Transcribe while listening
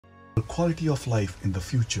quality of life in the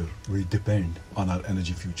future will depend on our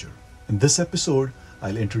energy future. In this episode,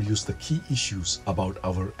 I'll introduce the key issues about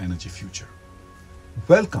our energy future.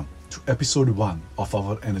 Welcome to episode 1 of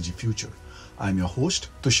our energy future. I'm your host,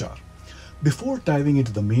 Tushar. Before diving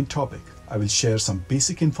into the main topic, I will share some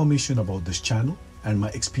basic information about this channel and my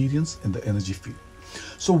experience in the energy field.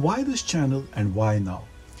 So why this channel and why now?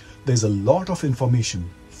 There's a lot of information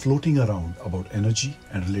floating around about energy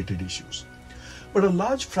and related issues. But a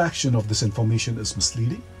large fraction of this information is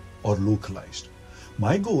misleading or localized.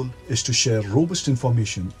 My goal is to share robust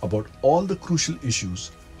information about all the crucial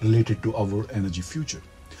issues related to our energy future.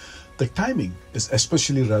 The timing is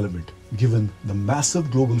especially relevant given the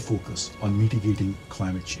massive global focus on mitigating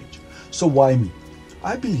climate change. So why me?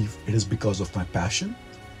 I believe it is because of my passion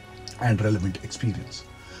and relevant experience.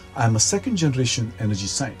 I am a second-generation energy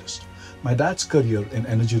scientist. My dad's career in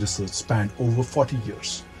energy research spanned over 40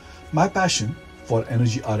 years. My passion for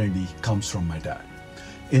energy R&D comes from my dad.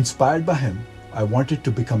 Inspired by him, I wanted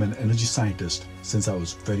to become an energy scientist since I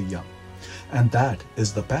was very young. And that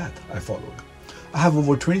is the path I followed. I have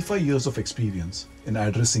over 25 years of experience in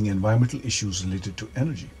addressing environmental issues related to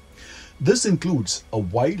energy. This includes a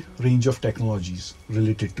wide range of technologies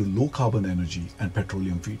related to low carbon energy and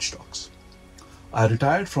petroleum feedstocks. I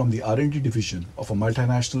retired from the R&D division of a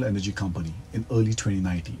multinational energy company in early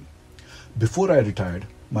 2019. Before I retired,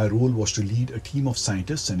 my role was to lead a team of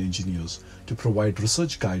scientists and engineers to provide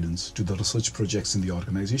research guidance to the research projects in the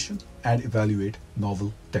organization and evaluate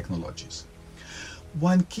novel technologies.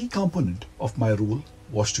 One key component of my role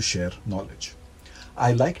was to share knowledge.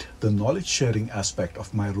 I liked the knowledge sharing aspect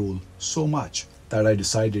of my role so much that I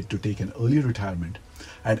decided to take an early retirement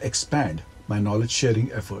and expand my knowledge sharing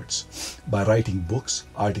efforts by writing books,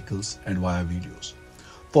 articles, and via videos.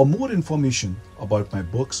 For more information about my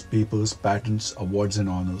books, papers, patents, awards, and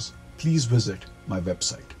honors, please visit my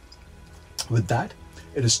website. With that,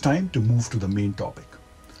 it is time to move to the main topic.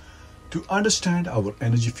 To understand our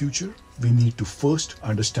energy future, we need to first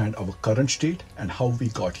understand our current state and how we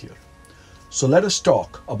got here. So let us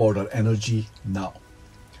talk about our energy now.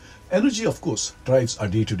 Energy, of course, drives our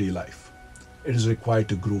day-to-day life. It is required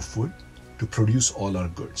to grow food, to produce all our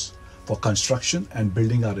goods, for construction and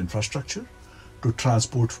building our infrastructure, to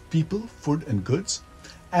transport people, food and goods,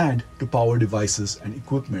 and to power devices and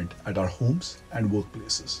equipment at our homes and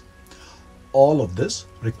workplaces. All of this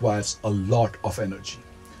requires a lot of energy.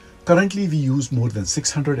 Currently, we use more than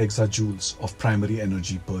 600 exajoules of primary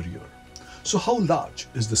energy per year. So how large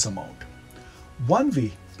is this amount? One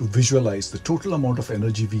way to visualize the total amount of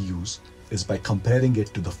energy we use is by comparing it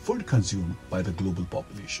to the food consumed by the global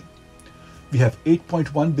population. We have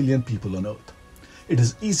 8.1 billion people on Earth. It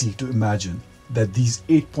is easy to imagine that these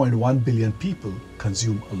 8.1 billion people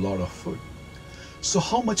consume a lot of food. So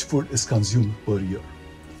how much food is consumed per year?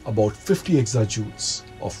 About 50 exajoules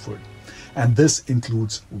of food. And this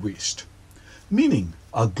includes waste. Meaning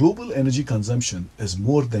our global energy consumption is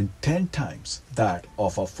more than 10 times that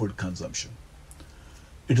of our food consumption.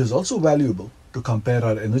 It is also valuable to compare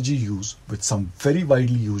our energy use with some very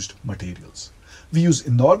widely used materials. We use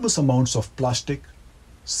enormous amounts of plastic,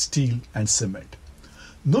 steel, and cement.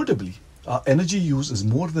 Notably, our energy use is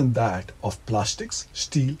more than that of plastics,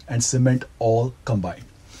 steel, and cement all combined.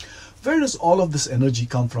 Where does all of this energy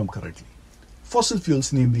come from currently? Fossil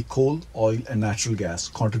fuels, namely coal, oil, and natural gas,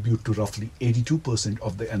 contribute to roughly 82%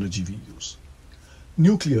 of the energy we use.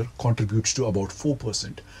 Nuclear contributes to about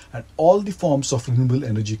 4%, and all the forms of renewable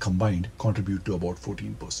energy combined contribute to about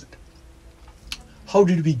 14%. How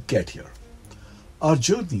did we get here? Our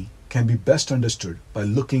journey can be best understood by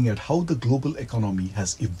looking at how the global economy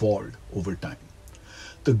has evolved over time.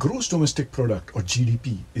 The gross domestic product, or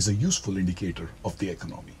GDP, is a useful indicator of the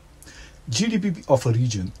economy. GDP of a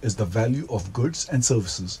region is the value of goods and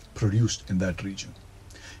services produced in that region.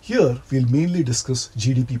 Here, we'll mainly discuss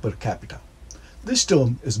GDP per capita. This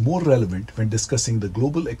term is more relevant when discussing the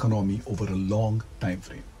global economy over a long time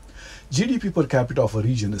frame. GDP per capita of a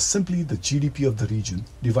region is simply the GDP of the region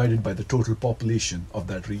divided by the total population of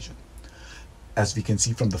that region. As we can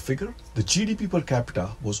see from the figure, the GDP per capita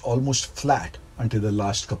was almost flat until the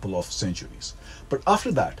last couple of centuries. But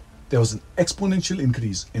after that, there was an exponential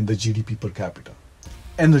increase in the GDP per capita.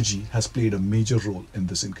 Energy has played a major role in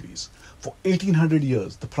this increase. For 1800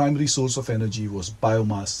 years, the primary source of energy was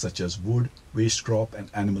biomass such as wood, waste crop, and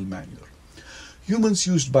animal manure. Humans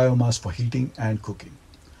used biomass for heating and cooking.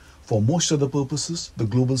 For most other purposes, the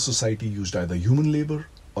global society used either human labor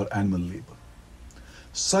or animal labor.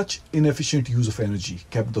 Such inefficient use of energy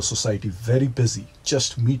kept the society very busy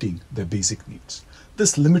just meeting their basic needs.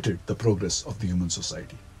 This limited the progress of the human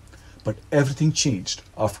society. But everything changed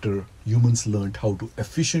after humans learned how to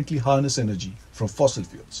efficiently harness energy from fossil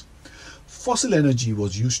fuels. Fossil energy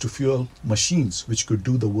was used to fuel machines which could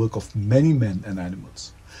do the work of many men and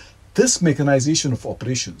animals. This mechanization of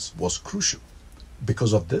operations was crucial.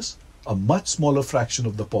 Because of this, a much smaller fraction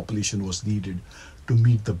of the population was needed to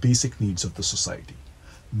meet the basic needs of the society.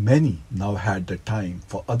 Many now had the time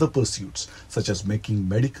for other pursuits such as making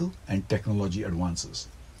medical and technology advances.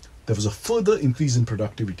 There was a further increase in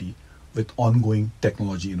productivity with ongoing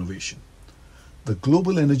technology innovation. The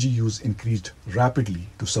global energy use increased rapidly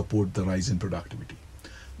to support the rise in productivity.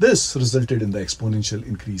 This resulted in the exponential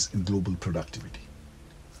increase in global productivity.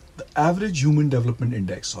 The Average Human Development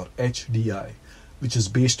Index, or HDI, which is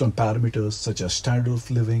based on parameters such as standard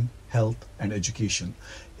of living, health, and education,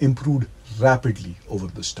 improved rapidly over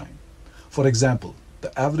this time. For example,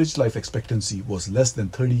 the average life expectancy was less than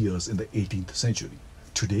 30 years in the 18th century.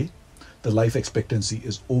 Today, the life expectancy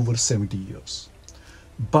is over 70 years.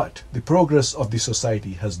 But the progress of the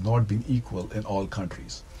society has not been equal in all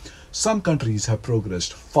countries. Some countries have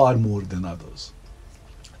progressed far more than others.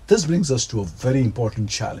 This brings us to a very important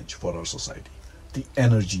challenge for our society, the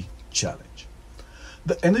energy challenge.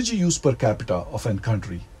 The energy use per capita of a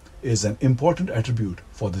country is an important attribute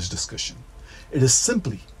for this discussion. It is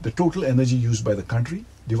simply the total energy used by the country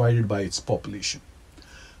divided by its population.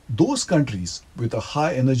 Those countries with a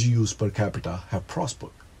high energy use per capita have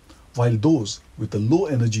prospered, while those with a low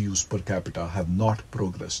energy use per capita have not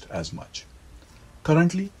progressed as much.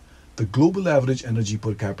 Currently, the global average energy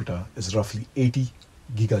per capita is roughly 80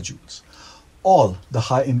 gigajoules. All the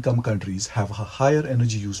high-income countries have a higher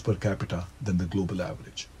energy use per capita than the global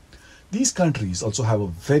average. These countries also have a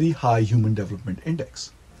very high Human Development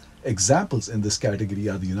Index. Examples in this category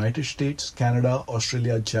are the United States, Canada,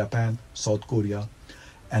 Australia, Japan, South Korea,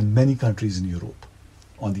 and many countries in Europe.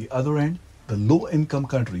 On the other end, the low-income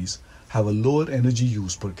countries have a lower energy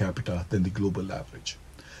use per capita than the global average.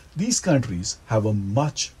 These countries have a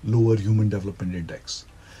much lower Human Development Index.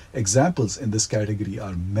 Examples in this category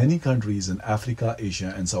are many countries in Africa,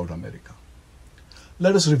 Asia, and South America.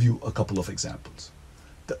 Let us review a couple of examples.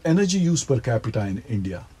 The energy use per capita in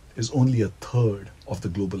India is only a third of the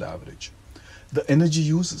global average. The energy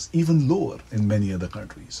use is even lower in many other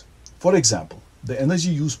countries. For example, the energy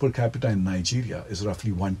use per capita in Nigeria is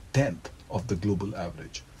roughly 1/10 of the global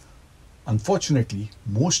average. Unfortunately,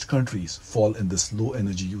 most countries fall in this low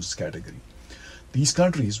energy use category. These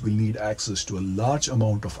countries will need access to a large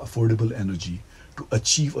amount of affordable energy to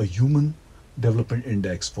achieve a Human Development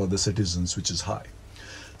Index for the citizens which is high.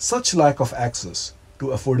 Such lack of access to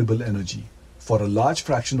affordable energy for a large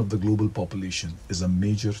fraction of the global population is a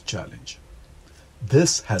major challenge.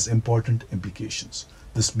 This has important implications.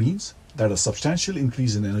 This means that a substantial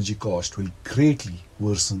increase in energy cost will greatly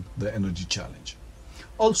worsen the energy challenge.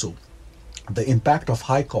 Also, the impact of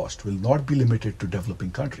high cost will not be limited to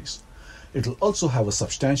developing countries. It will also have a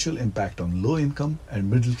substantial impact on low-income and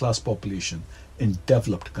middle-class population in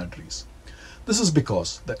developed countries. This is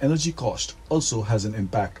because the energy cost also has an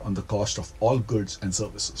impact on the cost of all goods and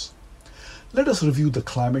services. Let us review the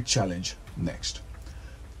climate challenge next.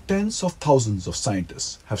 Tens of thousands of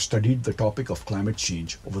scientists have studied the topic of climate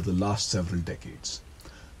change over the last several decades.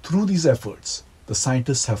 Through these efforts, the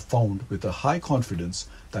scientists have found with a high confidence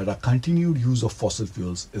that our continued use of fossil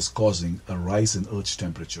fuels is causing a rise in Earth's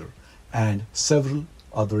temperature and several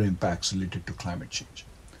other impacts related to climate change.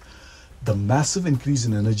 The massive increase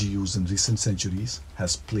in energy use in recent centuries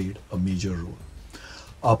has played a major role.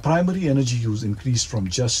 Our primary energy use increased from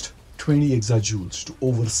just 20 exajoules to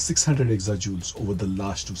over 600 exajoules over the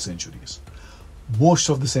last 2 centuries. Most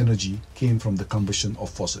of this energy came from the combustion of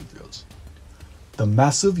fossil fuels. The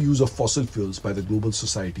massive use of fossil fuels by the global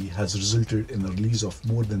society has resulted in the release of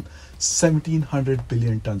more than 1,700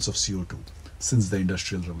 billion tons of CO2 since the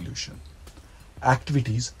Industrial Revolution.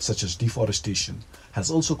 Activities such as deforestation has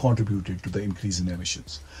also contributed to the increase in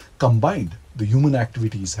emissions. Combined, the human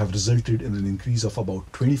activities have resulted in an increase of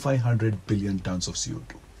about 2,500 billion tons of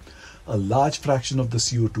CO2. A large fraction of the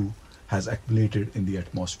CO2 has accumulated in the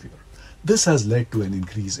atmosphere. This has led to an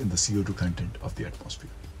increase in the CO2 content of the atmosphere.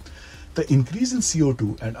 The increase in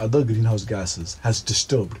CO2 and other greenhouse gases has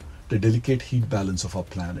disturbed the delicate heat balance of our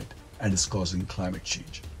planet and is causing climate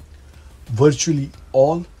change. Virtually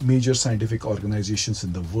all major scientific organizations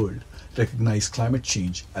in the world recognize climate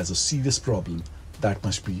change as a serious problem that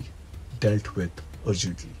must be dealt with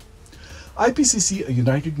urgently. IPCC, a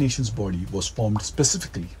United Nations body, was formed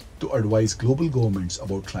specifically to advise global governments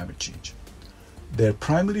about climate change. Their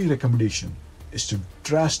primary recommendation is to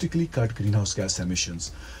drastically cut greenhouse gas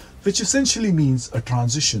emissions, which essentially means a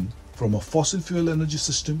transition from a fossil fuel energy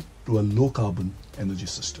system to a low carbon energy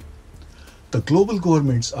system. The global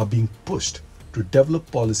governments are being pushed to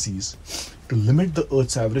develop policies to limit the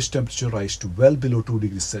Earth's average temperature rise to well below 2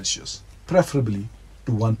 degrees Celsius, preferably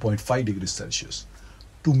to 1.5 degrees Celsius.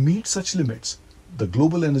 To meet such limits, the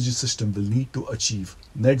global energy system will need to achieve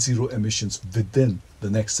net zero emissions within the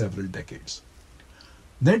next several decades.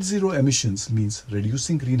 Net zero emissions means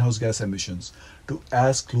reducing greenhouse gas emissions to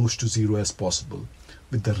as close to zero as possible,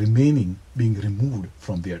 with the remaining being removed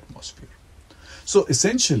from the atmosphere. So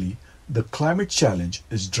essentially, the climate challenge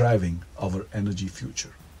is driving our energy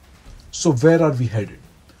future. So where are we headed?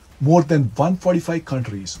 More than 145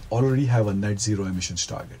 countries already have a net zero emissions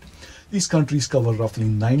target. These countries cover roughly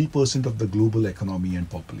 90% of the global economy and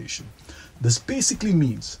population. This basically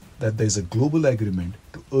means that there is a global agreement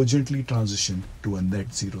to urgently transition to a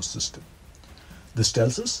net zero system. This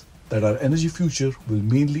tells us that our energy future will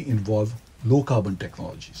mainly involve low carbon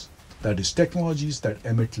technologies, that is, technologies that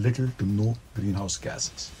emit little to no greenhouse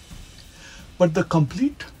gases. But the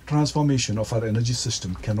complete transformation of our energy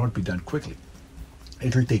system cannot be done quickly.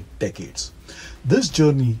 It will take decades. This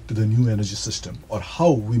journey to the new energy system, or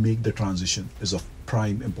how we make the transition, is of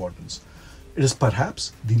prime importance. It is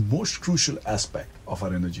perhaps the most crucial aspect of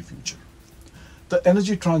our energy future. The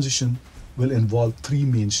energy transition will involve three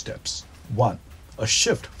main steps. 1. A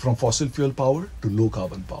shift from fossil fuel power to low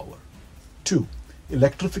carbon power. 2.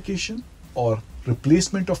 Electrification, or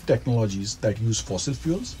replacement of technologies that use fossil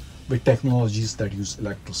fuels with technologies that use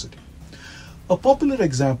electricity. A popular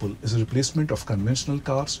example is a replacement of conventional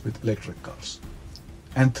cars with electric cars.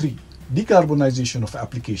 And 3. Decarbonization of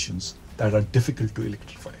applications that are difficult to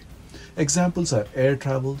electrify. Examples are air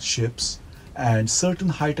travel, ships, and certain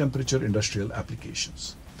high temperature industrial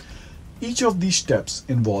applications. Each of these steps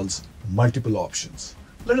involves multiple options.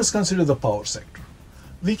 Let us consider the power sector.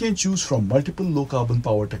 We can choose from multiple low carbon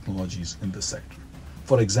power technologies in this sector.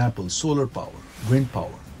 For example, solar power, wind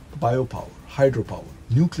power, biopower, hydropower,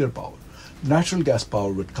 nuclear power, natural gas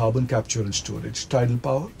power with carbon capture and storage, tidal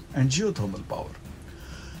power, and geothermal power.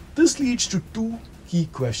 This leads to two key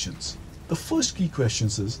questions. The first key question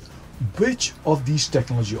is, which of these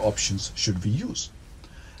technology options should we use?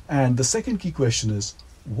 And the second key question is,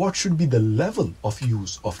 what should be the level of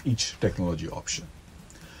use of each technology option?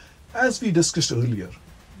 As we discussed earlier,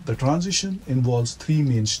 the transition involves three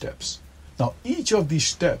main steps. Now, each of these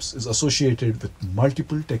steps is associated with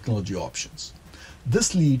multiple technology options.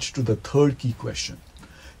 This leads to the third key question.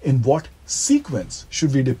 In what sequence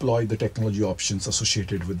should we deploy the technology options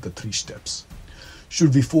associated with the three steps?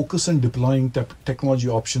 Should we focus on deploying technology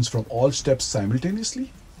options from all steps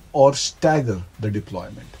simultaneously, or stagger the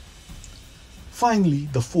deployment? Finally,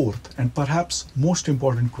 the fourth and perhaps most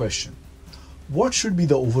important question: what should be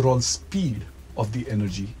the overall speed of the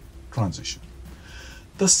energy transition?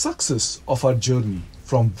 The success of our journey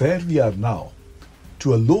from where we are now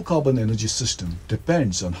to a low carbon energy system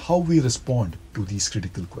depends on how we respond to these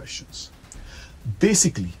critical questions.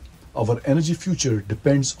 Basically, our energy future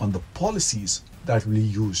depends on the policies that will be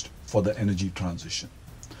used for the energy transition.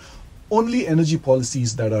 Only energy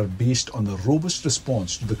policies that are based on a robust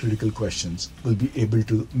response to the critical questions will be able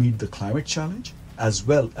to meet the climate challenge as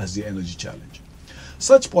well as the energy challenge.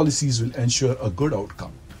 Such policies will ensure a good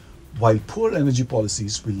outcome, while poor energy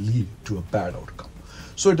policies will lead to a bad outcome.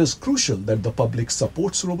 So it is crucial that the public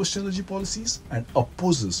supports robust energy policies and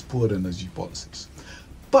opposes poor energy policies.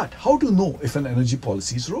 But how to know if an energy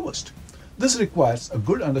policy is robust? This requires a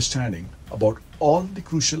good understanding about all the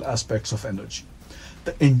crucial aspects of energy.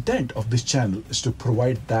 The intent of this channel is to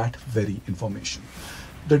provide that very information.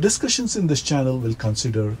 The discussions in this channel will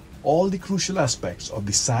consider all the crucial aspects of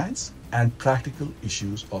the science and practical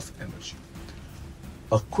issues of energy.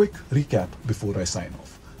 A quick recap before I sign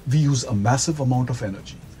off. We use a massive amount of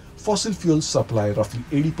energy. Fossil fuels supply roughly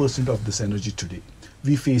 80% of this energy today.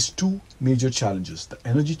 We face two major challenges: the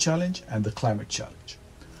energy challenge and the climate challenge.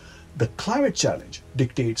 The climate challenge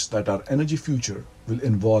dictates that our energy future will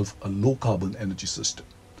involve a low carbon energy system.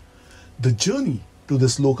 The journey to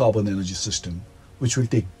this low carbon energy system, which will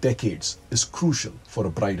take decades, is crucial for a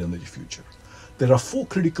bright energy future. There are four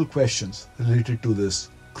critical questions related to this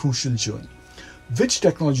crucial journey. Which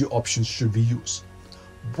technology options should we use?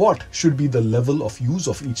 What should be the level of use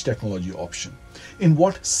of each technology option? In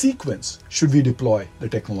what sequence should we deploy the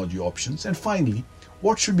technology options? And finally,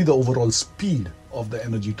 what should be the overall speed of the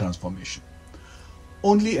energy transformation?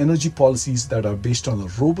 Only energy policies that are based on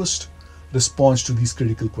a robust response to these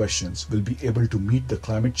critical questions will be able to meet the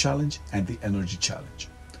climate challenge and the energy challenge.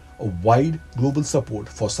 A wide global support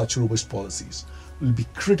for such robust policies will be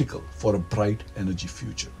critical for a bright energy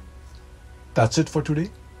future. That's it for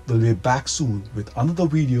today. We'll be back soon with another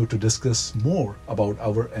video to discuss more about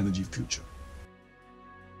our energy future.